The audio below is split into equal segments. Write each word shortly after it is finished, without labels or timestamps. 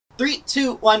3,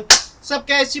 2, 1. What's up,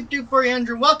 guys? Super Dude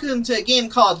 400. Welcome to a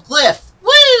game called Glyph.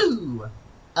 Woo!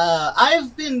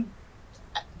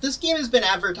 This game has been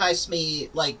advertised to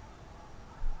me like,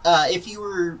 if you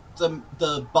were the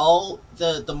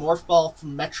morph ball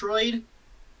from Metroid,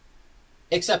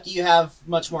 except you have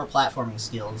much more platforming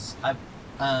skills.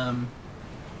 And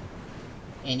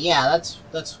yeah,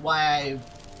 that's why I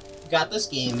got this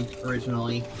game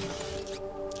originally.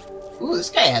 Ooh,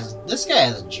 this guy has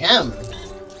a gem.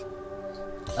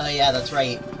 Oh yeah, that's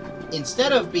right.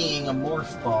 Instead of being a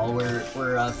morph ball,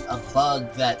 we're a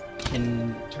bug that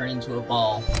can turn into a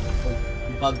ball.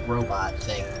 A bug robot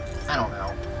thing. I don't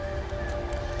know.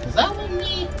 Is that what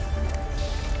me?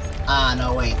 Ah,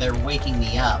 no, wait, they're waking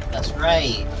me up. That's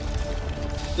right.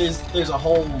 There's a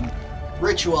whole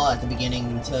ritual at the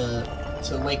beginning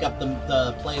to wake up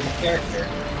the playable character.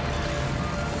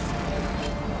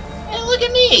 Hey, look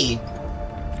at me!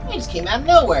 I just came out of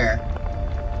nowhere.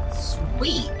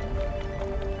 Sweet.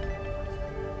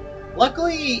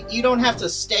 Luckily, you don't have to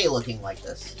stay looking like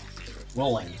this.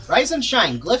 Rolling. Rise and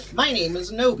shine, Glyph. My name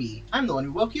is Nobi. I'm the one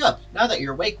who woke you up. Now that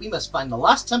you're awake, we must find the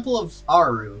lost temple of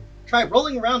Aru. Try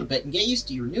rolling around a bit and get used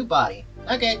to your new body.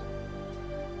 Okay.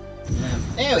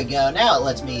 There we go. Now it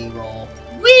lets me roll.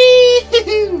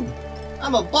 Whee!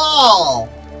 I'm a ball!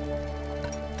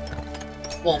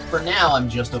 Well, for now, I'm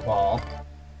just a ball.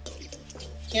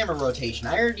 Camera rotation.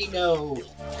 I already know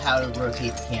how to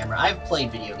rotate the camera. I've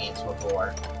played video games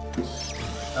before.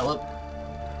 Oh, whoop.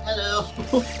 Hello.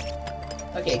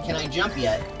 Okay, can I jump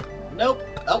yet? Nope.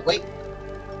 Oh, wait.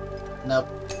 Nope.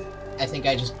 I think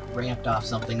I just ramped off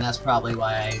something. That's probably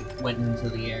why I went into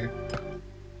the air.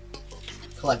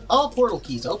 Collect all portal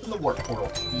keys. Open the warp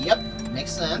portal. Yep,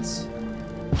 makes sense.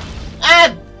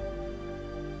 Ah!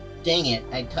 Dang it,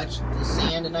 I touched the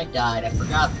sand and I died. I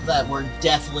forgot that we're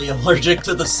deathly allergic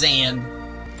to the sand.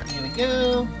 Here we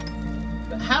go.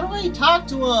 But how do I talk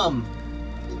to him?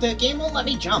 The game won't let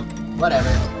me jump.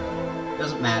 Whatever.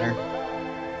 Doesn't matter.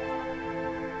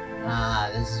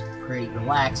 This is pretty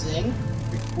relaxing.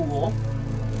 Pretty cool.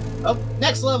 Oh,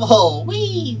 next level!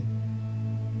 Whee!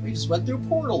 We just went through a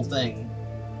portal thing.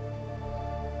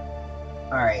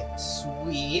 Alright,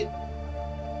 sweet.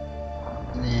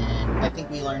 And then I think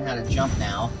we learned how to jump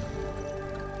now.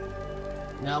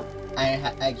 Nope,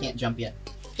 I can't jump yet.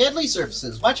 Deadly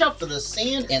surfaces. Watch out for the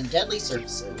sand and deadly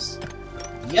surfaces.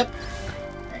 Yep.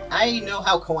 Right, I know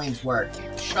how coins work.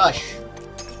 Shush.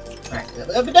 Alright,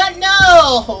 but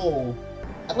no!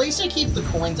 At least I keep the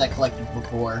coins I collected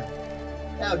before.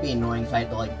 That would be annoying if I had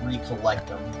to, like, recollect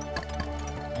them.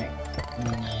 Alright, and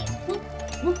then whoop,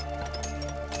 whoop.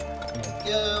 There we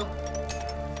go.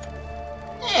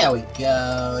 There we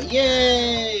go!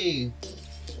 Yay!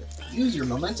 Use your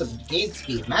momentum to gain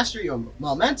speed. Master your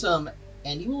momentum,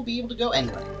 and you will be able to go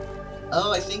anywhere.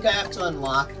 Oh, I think I have to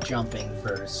unlock jumping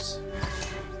first.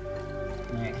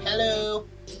 Alright, hello!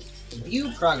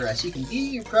 View progress. You can view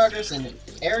your progress in an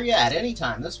area at any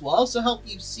time. This will also help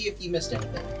you see if you missed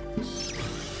anything.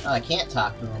 Oh, I can't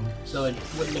talk to him, so it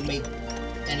wouldn't have made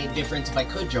any difference if I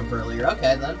could jump earlier.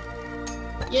 Okay, then.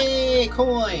 Yay!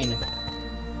 Coin!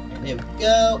 There we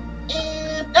go,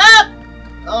 and up!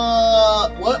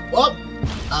 What? Whoop!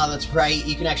 Ah, that's right,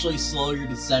 you can actually slow your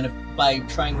descent by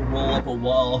trying to roll up a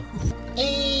wall.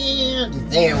 And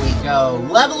there we go,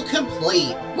 level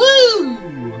complete! Woo!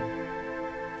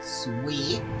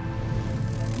 Sweet.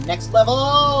 Next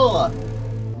level!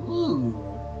 Ooh,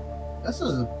 this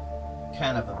is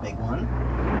kind of a big one.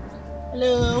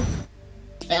 Hello.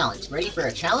 Balance, ready for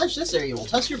a challenge? This area will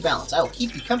test your balance. I will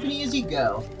keep you company as you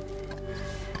go.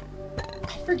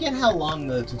 I forget how long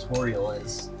the tutorial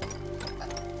is,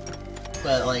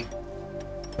 but like,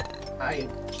 I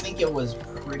think it was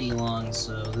pretty long,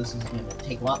 so this is gonna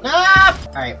take a while. Ah!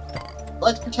 Alright,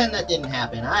 let's pretend that didn't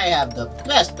happen. I have the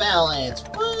best balance!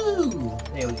 Woo!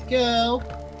 There we go.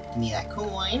 Give me that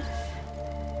coin.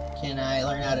 Can I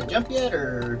learn how to jump yet,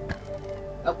 or...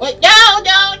 Oh, wait, no!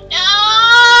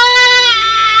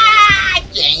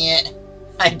 Dang it!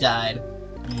 I died.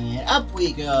 And up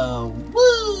we go!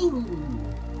 Woo!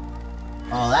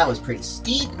 Oh, that was pretty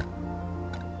steep.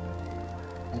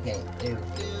 Okay, there we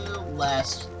go.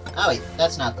 Last... Oh, wait,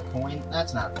 that's not the coin.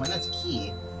 That's not a coin, that's a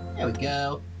key. There we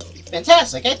go.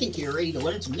 Fantastic! I think you're ready to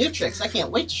learn some new tricks. I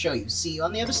can't wait to show you. See you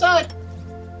on the other side.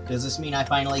 Does this mean I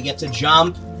finally get to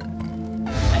jump?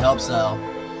 I hope so.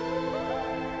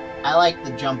 I like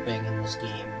the jumping in this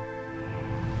game.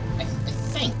 I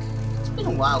think. It's been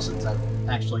a while since I've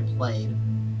actually played.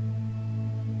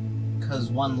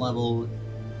 Because one level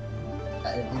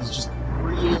is just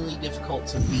really difficult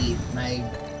to beat, and I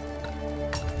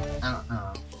don't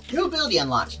know. New ability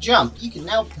unlocked. Jump. You can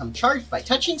now become charged by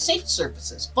touching safe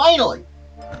surfaces. Finally!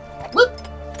 Whoop!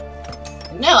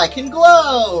 And now I can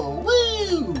glow!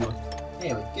 Woo!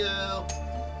 There we go.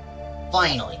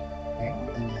 Finally.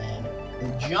 Alright, and then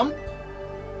a jump.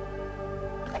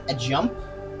 A jump.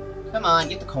 Come on,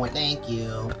 get the coin. Thank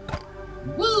you.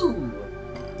 Woo!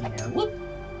 And whoop.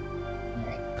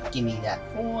 Alright, give me that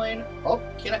coin. Oh,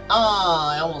 can I?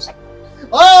 Ah, I almost...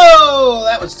 Oh!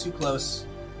 That was too close.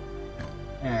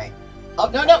 Alright. Oh,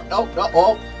 no, no, no, no,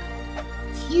 oh.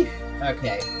 Phew.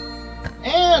 Okay.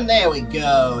 And there we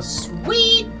go.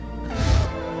 Sweet!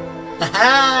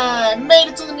 Haha! I made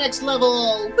it to the next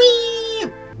level!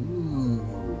 Whee!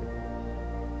 Ooh.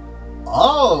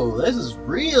 Oh, this is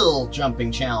real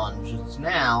jumping challenges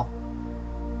now.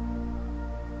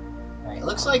 Alright,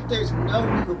 looks like there's no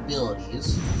new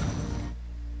abilities.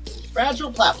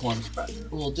 Fragile platforms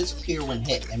will disappear when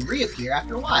hit and reappear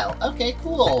after a while. Okay,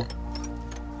 cool.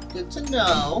 Good to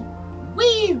know.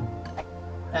 Whee!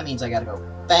 That means I gotta go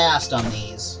fast on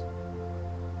these.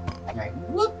 Alright,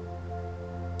 whoop!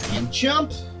 And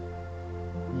jump!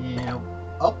 And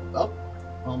up, up.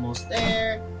 Almost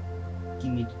there.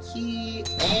 Give me the key.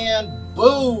 And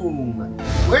boom!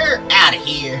 We're out of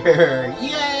here!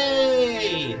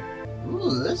 Yay!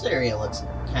 Ooh, this area looks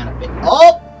kind of big.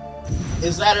 Oh!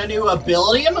 Is that a new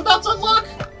ability I'm about to unlock?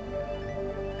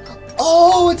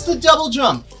 Oh, it's the double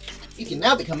jump! You can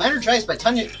now become energized by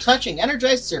touching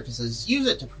energized surfaces. Use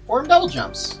it to perform double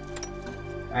jumps.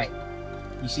 Alright.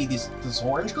 You see this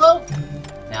orange glow?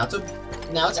 Now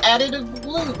it's added a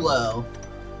blue glow.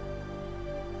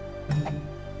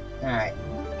 Alright.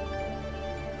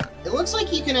 It looks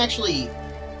like you can actually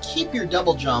keep your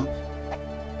double jump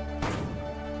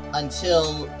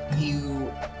until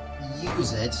you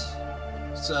use it.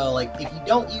 So, like, if you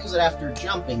don't use it after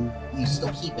jumping, you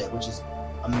still keep it, which is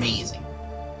amazing.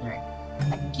 Alright.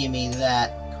 Give me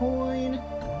that coin.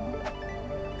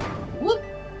 Whoop!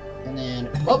 And then,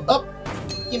 up, up!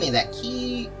 Give me that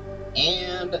key.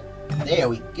 And there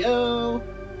we go.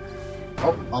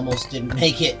 Oh, almost didn't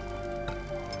make it.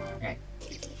 Alright.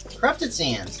 Corrupted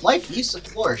sands. Life used to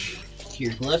flourish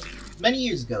here, Glyph. Many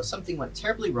years ago, something went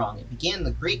terribly wrong. It began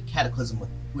the Great Cataclysm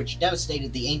which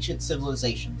devastated the ancient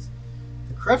civilizations.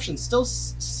 The corruption still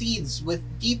seethes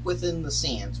deep within the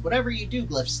sands. Whatever you do,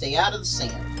 Glyph, stay out of the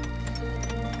sand.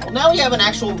 Well, now we have an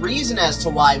actual reason as to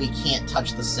why we can't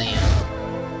touch the sand.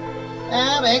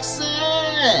 That makes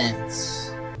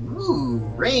sense. Ooh,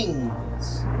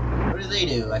 rings. What do they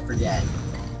do? I forget.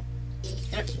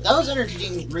 And those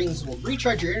energy rings will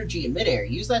recharge your energy in midair.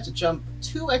 Use that to jump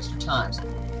 2 extra times.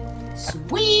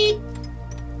 Sweet!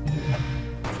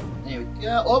 There we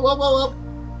go. Whoa, whoa, whoa, whoa!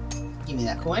 Give me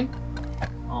that coin.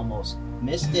 Almost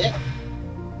missed it.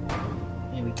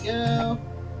 There we go.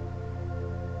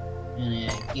 And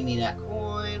then give me that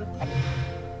coin.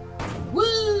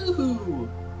 Woohoo!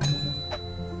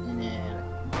 And then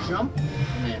jump.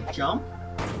 And then jump.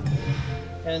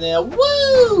 And then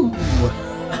woo!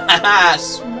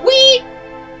 Sweet!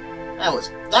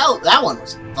 That one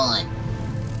was fun.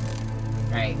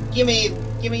 Alright, give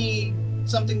me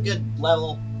something good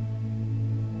level.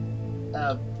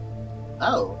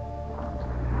 Oh,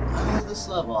 this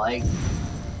level, I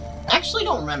actually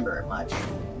don't remember much.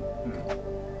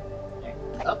 Right,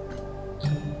 up.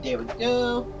 There we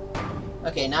go.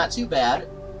 Okay, not too bad.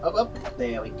 Up, up.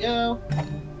 There we go.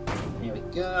 There we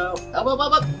go. Up, up,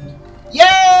 up, up.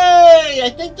 Yay! I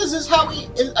think this is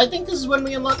when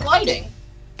we unlock gliding.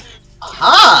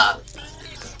 Aha!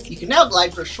 You can now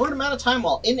glide for a short amount of time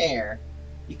while in air.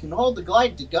 You can hold the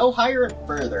glide to go higher and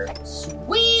further.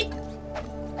 Sweet!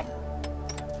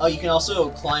 Oh, you can also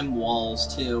climb walls,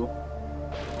 too.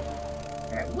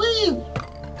 Alright, woo!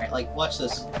 Alright, like, watch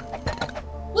this.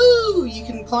 Woo! You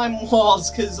can climb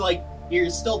walls, because, like, you're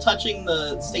still touching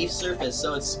the safe surface,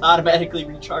 so it's automatically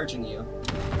recharging you.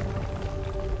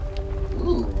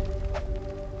 Ooh.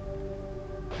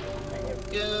 Alright, there we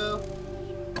go.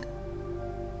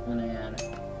 And then...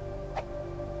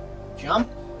 jump.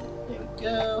 There we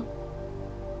go.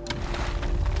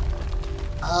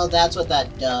 Oh, that's what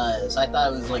that does. I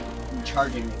thought it was, like,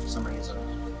 recharging me for some reason.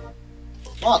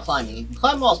 Wall climbing. You can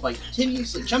climb walls by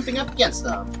continuously jumping up against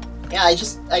them. Yeah, I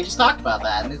just talked about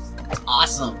that, and it's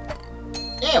awesome.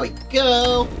 There we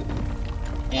go.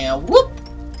 And whoop!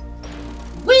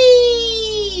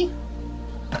 Whee!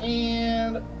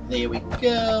 And there we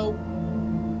go.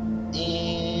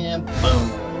 And boom.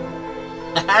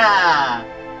 Haha!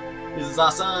 This is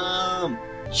awesome!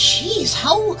 Jeez,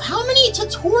 how many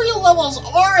tutorial levels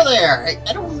are there?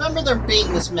 I don't remember there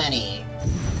being this many.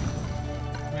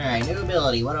 Alright, new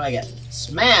ability. What do I get?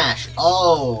 Smash!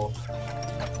 Oh!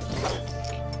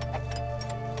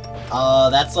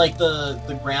 That's like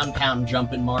the ground pound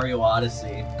jump in Mario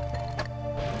Odyssey.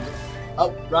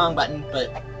 Oh, wrong button,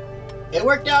 but it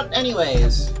worked out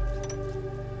anyways.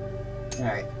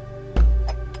 Alright.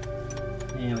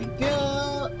 There we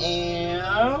go,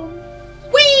 and...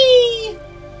 Whee!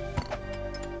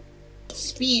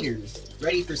 Speeders.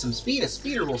 Ready for some speed? A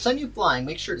speeder will send you flying.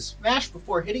 Make sure to smash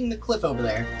before hitting the cliff over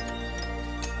there.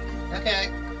 Okay.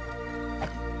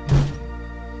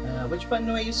 Which button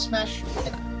do I use to smash?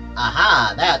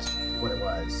 Aha! That's what it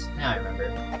was. Now I remember.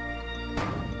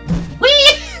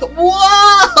 Whee!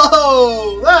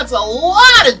 Whoa! That's a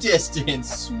lot of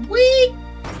distance! Sweet!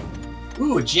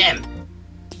 Ooh, a gem.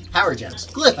 Power gems.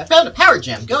 Glyph, I found a power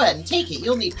gem. Go ahead and take it.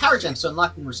 You'll need power gems to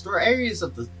unlock and restore areas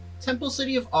of the Temple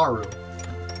City of Aru.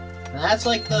 And that's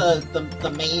like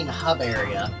the main hub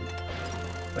area,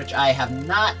 which I have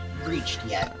not reached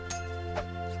yet.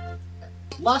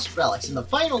 Lost relics. In the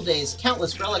final days,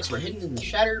 countless relics were hidden in the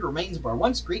shattered remains of our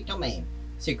once great domain.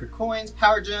 Sacred coins,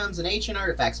 power gems, and ancient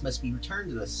artifacts must be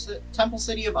returned to the Temple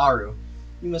City of Aru.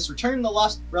 You must return the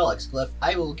lost relics, Glyph.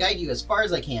 I will guide you as far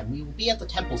as I can. We will be at the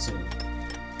temple soon.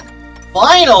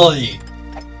 Finally!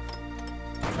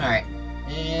 Alright.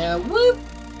 And whoop!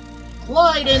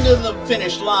 Glide into the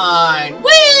finish line!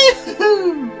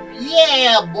 Woo!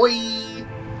 Yeah, boy!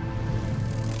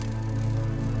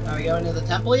 Are we going to the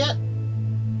temple yet?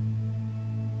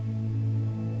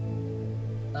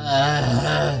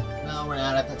 No, we're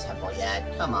not at the temple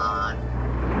yet. Come on.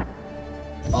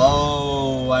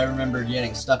 Oh, I remember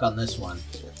getting stuck on this one.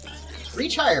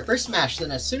 Reach higher, first smash,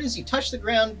 then as soon as you touch the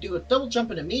ground, do a double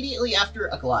jump and immediately after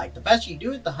a glide. The faster you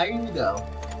do it, the higher you will go.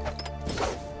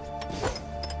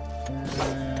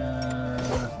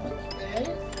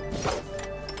 Okay.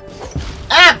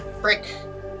 Ah! Frick!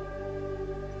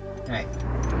 Alright.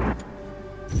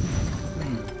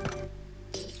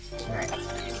 Alright.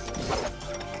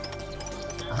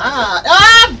 Aha!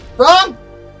 Ah! Wrong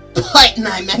button!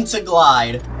 I meant to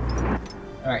glide.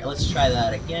 Alright, let's try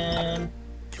that again.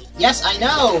 Yes, I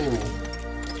know!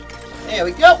 There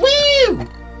we go! Woo!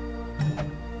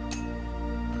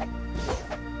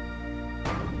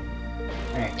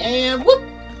 Alright, and whoop!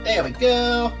 There we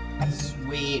go!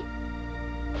 Sweet.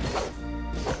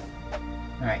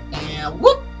 Alright, and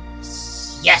whoop!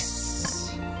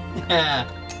 Yes! Ah!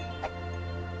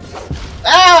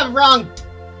 Wrong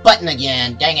button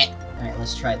again! Dang it! Alright,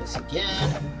 let's try this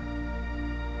again.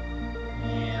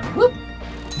 And whoop!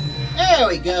 There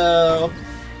we go!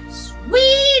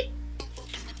 Sweet!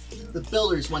 The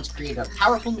builders once created a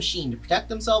powerful machine to protect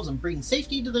themselves and bring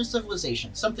safety to their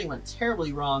civilization. Something went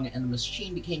terribly wrong, and the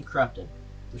machine became corrupted.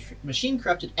 The machine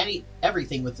corrupted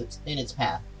everything in its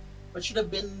path. What should have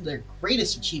been their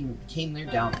greatest achievement became their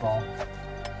downfall.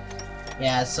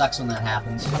 Yeah, it sucks when that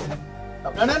happens.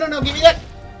 Oh, no, give me that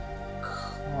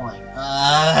coin.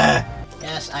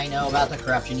 Yes, I know about the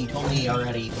corruption. You told me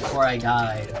already before I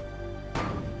died.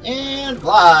 And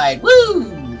glide! Woo!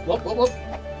 Whoop, whoop, whoop.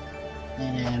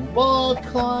 And wall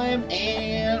climb,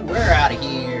 and we're out of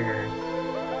here.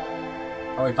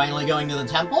 Are we finally going to the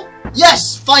temple?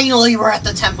 Yes! Finally, we're at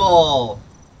the temple!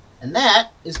 And that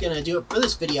is going to do it for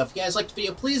this video. If you guys liked the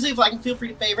video, please leave a like and feel free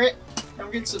to favorite. Don't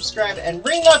forget to subscribe and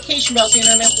ring the notification bell so you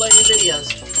don't upload new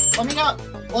videos. Let me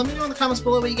know in the comments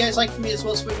below what you guys like from me as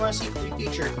well as what you want to see for the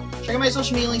future. Check out my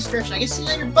social media links in the description. I guess see you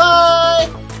later. Bye!